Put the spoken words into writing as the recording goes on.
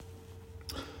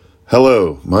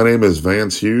Hello, my name is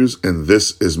Vance and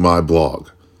this is my blog.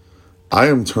 I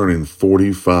am turning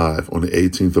 45 on the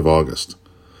 18th of August.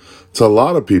 To a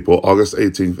lot of people, August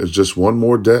 18th is just one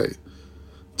more day.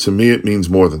 To me, it means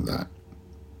more than that.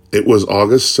 It was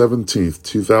August 17th,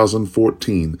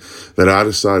 2014, that I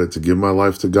decided to give my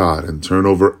life to God and turn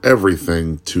over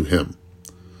everything to Him.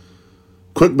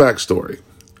 Quick backstory.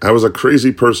 I was a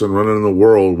crazy person running in the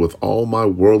world with all my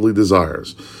worldly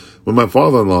desires when my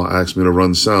father-in-law asked me to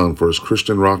run sound for his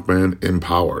Christian rock band,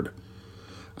 Empowered.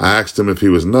 I asked him if he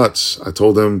was nuts. I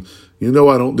told him, I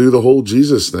don't do the whole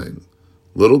Jesus thing.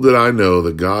 Little did I know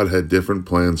that God had different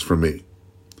plans for me.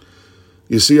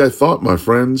 You see, I thought my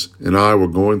friends and I were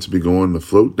going to be going to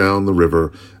float down the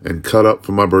river and cut up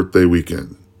for my birthday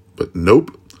weekend. But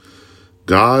nope.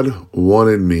 God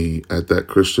wanted me at that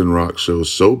Christian rock show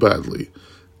so badly,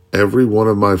 every one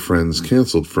of my friends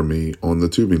canceled for me on the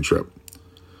tubing trip.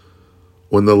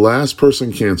 When the last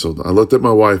person canceled, I looked at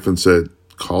my wife and said,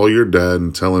 "Call your dad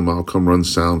and tell him I'll come run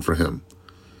sound for him."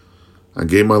 I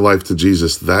gave my life to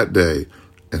Jesus that day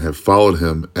and have followed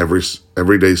him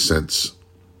every day since.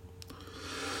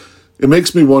 It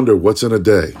makes me wonder what's in a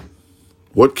day.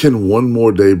 What can one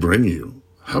more day bring you?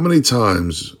 How many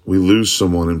times we lose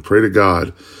someone and pray to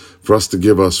God for us to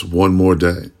give us one more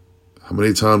day? How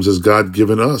many times has God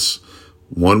given us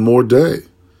one more day?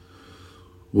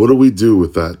 What do we do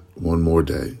with that one more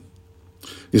day?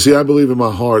 You see, I believe in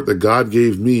my heart that God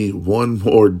gave me one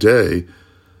more day.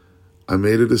 I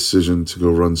made a decision to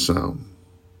go run sound.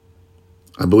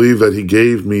 I believe that He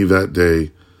gave me that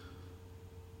day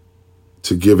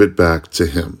to give it back to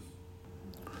Him.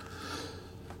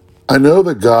 I know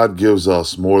that God gives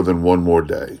us more than one more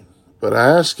day, but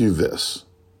I ask you this.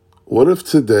 What if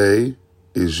today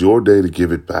is your day to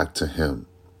give it back to Him?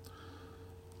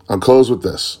 I'll close with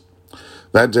this.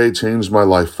 That day changed my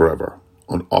life forever.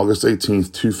 On August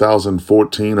 18th,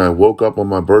 2014, I woke up on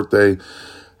my birthday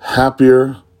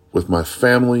happier with my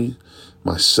family,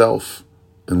 myself,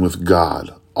 and with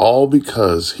God, all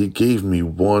because He gave me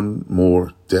one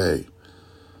more day.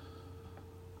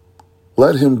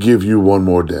 Let Him give you one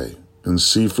more day and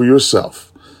see for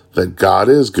yourself that God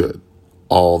is good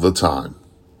all the time.